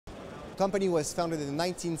The company was founded in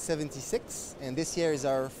 1976, and this year is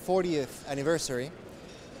our 40th anniversary.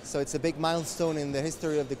 So it's a big milestone in the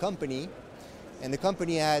history of the company. And the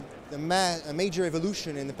company had a major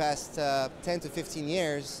evolution in the past 10 to 15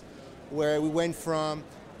 years, where we went from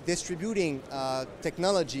distributing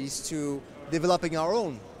technologies to developing our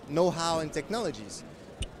own know-how and technologies.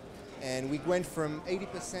 And we went from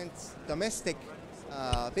 80% domestic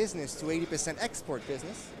business to 80% export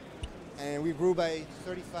business. And we grew by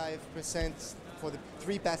 35% for the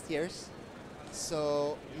 3 past years.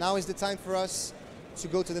 So now is the time for us to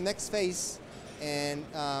go to the next phase and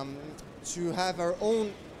to have our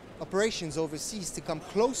own operations overseas, to come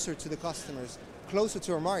closer to the customers, closer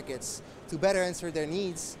to our markets, to better answer their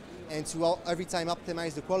needs and to every time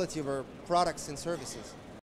optimize the quality of our products and services.